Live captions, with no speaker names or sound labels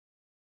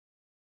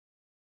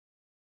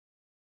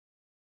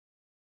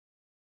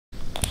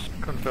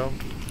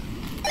Confirmed.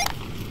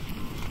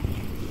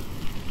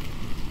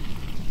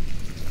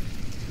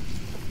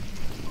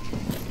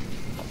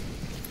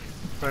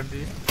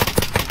 Friendly.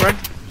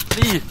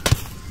 Friendly!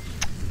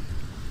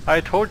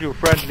 I told you,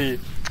 friendly!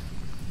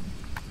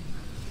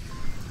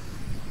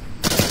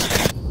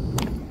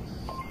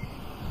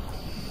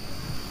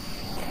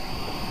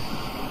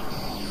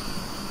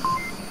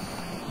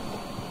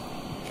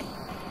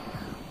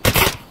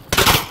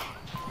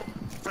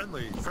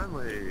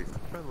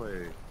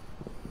 Friendly.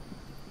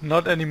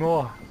 Not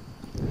anymore.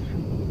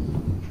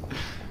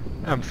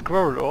 I'm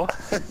squirrel, or?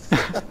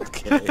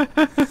 Okay.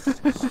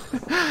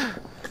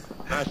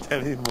 Not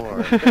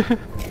anymore.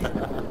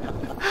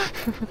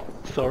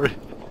 Sorry.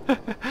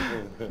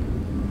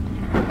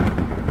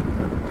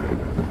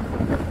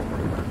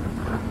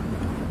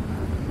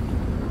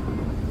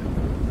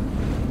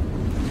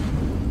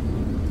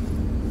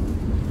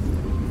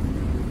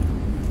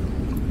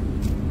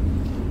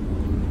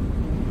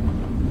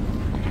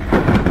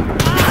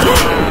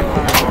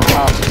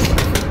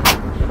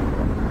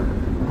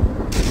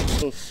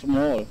 So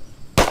small.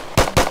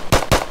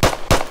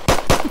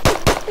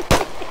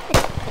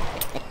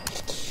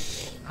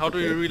 How do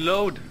you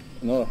reload?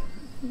 No.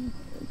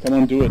 Come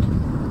on, do it.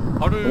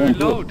 How do you Come on,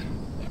 do reload?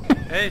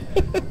 Hey!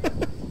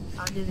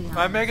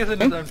 My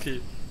magazine is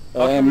empty.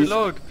 How to Um,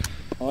 reload?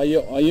 Are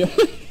you?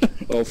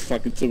 Oh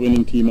fuck! It's a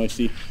winning team. I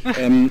see.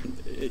 Are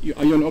you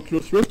on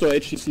Oculus Rift or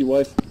HTC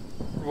Vive?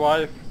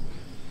 Why?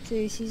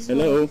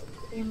 Hello.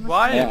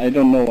 Why? I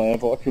don't know. I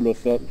have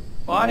Oculus.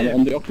 Why?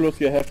 On the Oculus,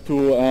 you have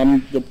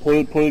to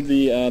pull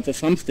the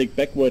thumbstick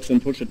backwards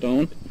and push it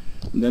down.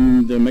 And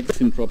then the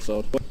magazine drops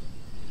out.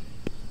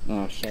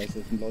 Ah, scheiße,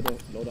 es sind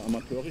lauter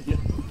Amateure hier.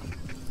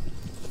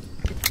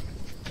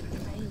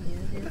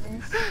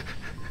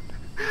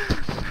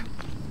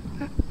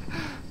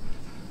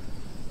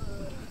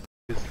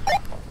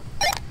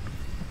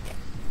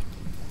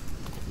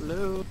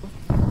 Hello?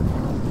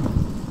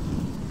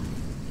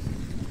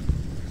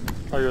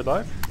 Are you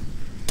alive?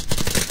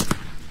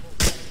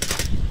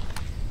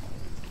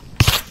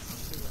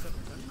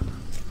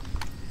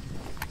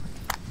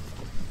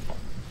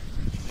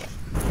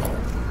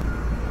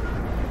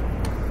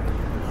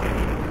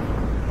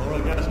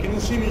 Alright guys, can you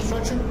see me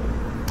stretching?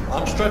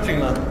 I'm stretching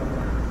now.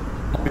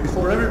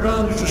 Before every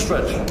round you should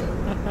stretch.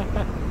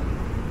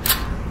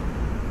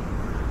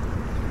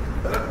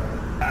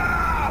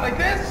 Like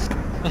this?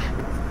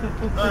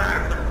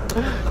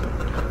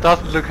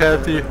 Doesn't look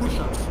healthy.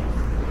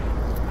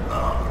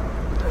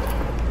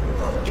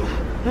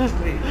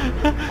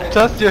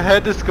 Just your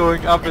head is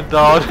going up and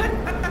down.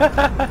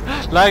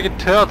 Like a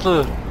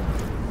turtle.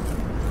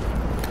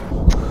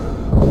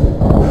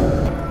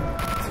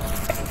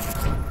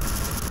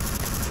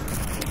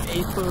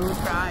 People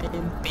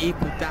crying,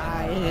 people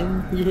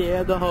dying. You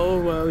hear the whole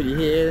world, you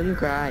hear them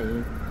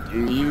crying.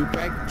 Do you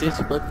practice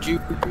what you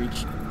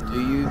preach?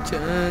 Do you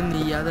turn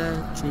the other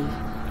cheek?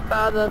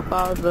 Father,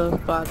 Father,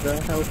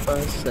 Father, help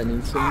us. I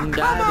need some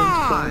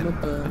guidance from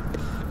above.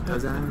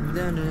 Cause I'm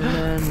na na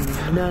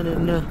na na na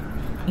na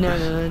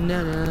na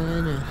na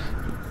na na.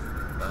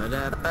 Ba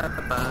da ba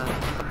ba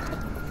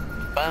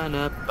ba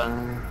na ba.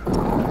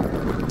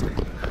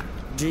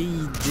 G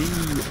G.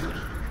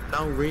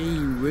 No re.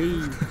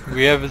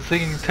 We have a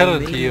singing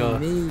talent here.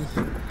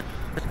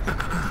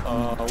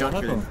 What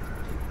happened?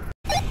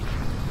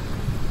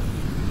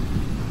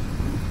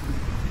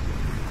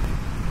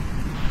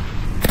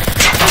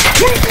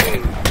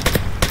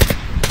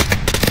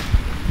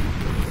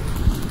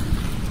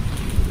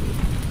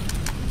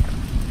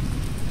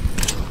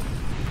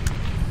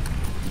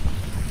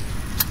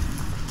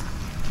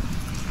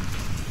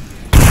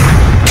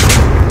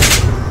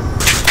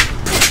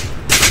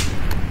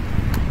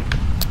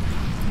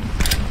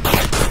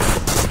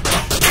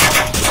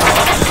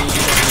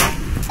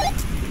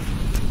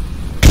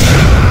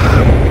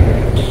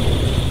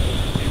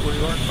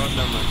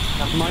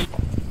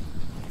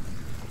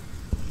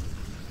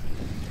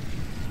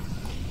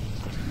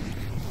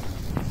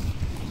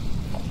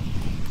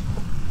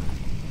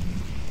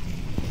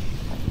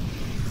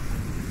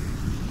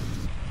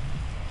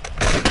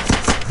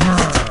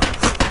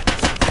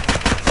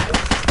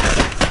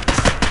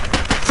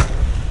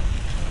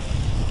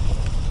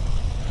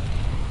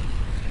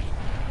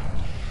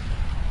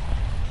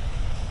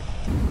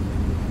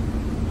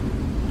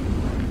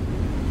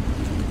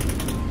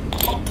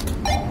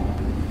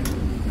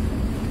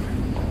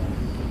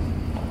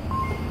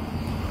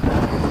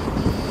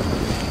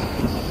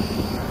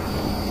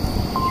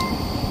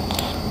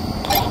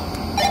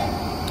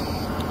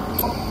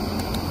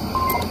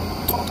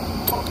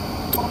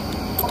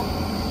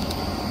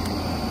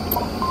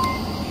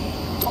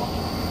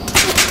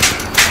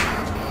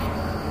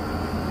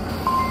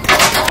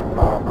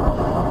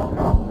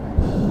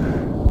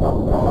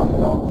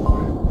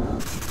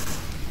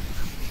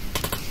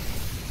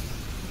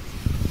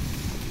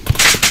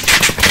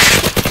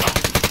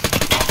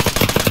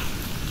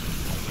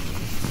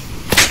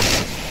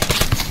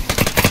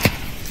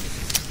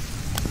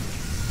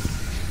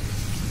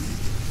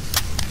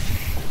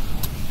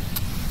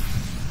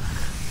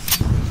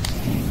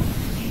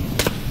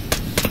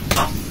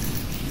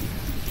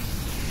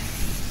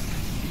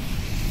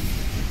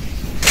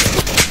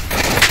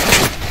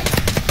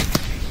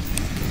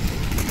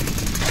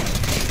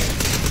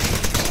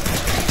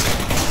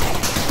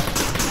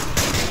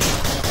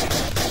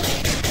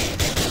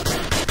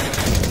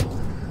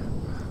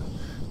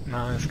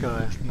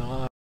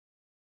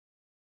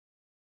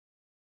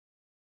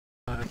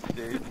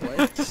 dude.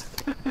 What?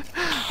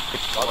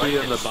 I'll be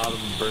in the bottom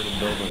burning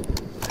building.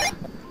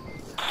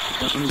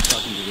 I'm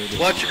talking to radio.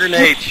 Watch your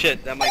grenade.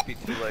 Shit, that might be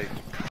too late.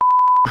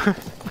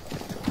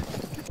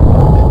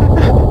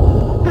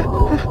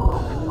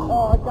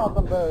 Oh, I got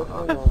them both.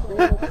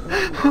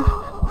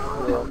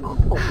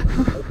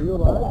 Are you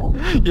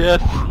alive?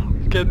 Yes,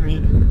 get me.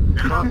 You're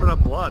coughing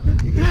up blood.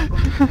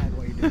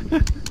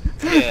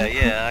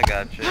 Yeah, I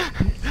got you.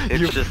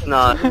 It's just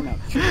not.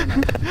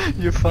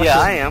 You fucking... Yeah,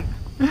 I am.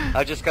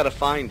 I just gotta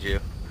find you.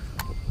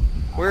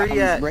 Where are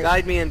you at?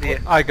 Guide me into you.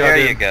 I got there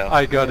him. you go.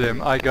 I got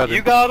him. I got him.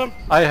 You got him?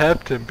 I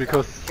helped him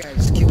because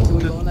Guys, can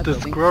we go on that the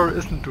building? squirrel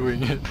isn't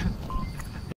doing it.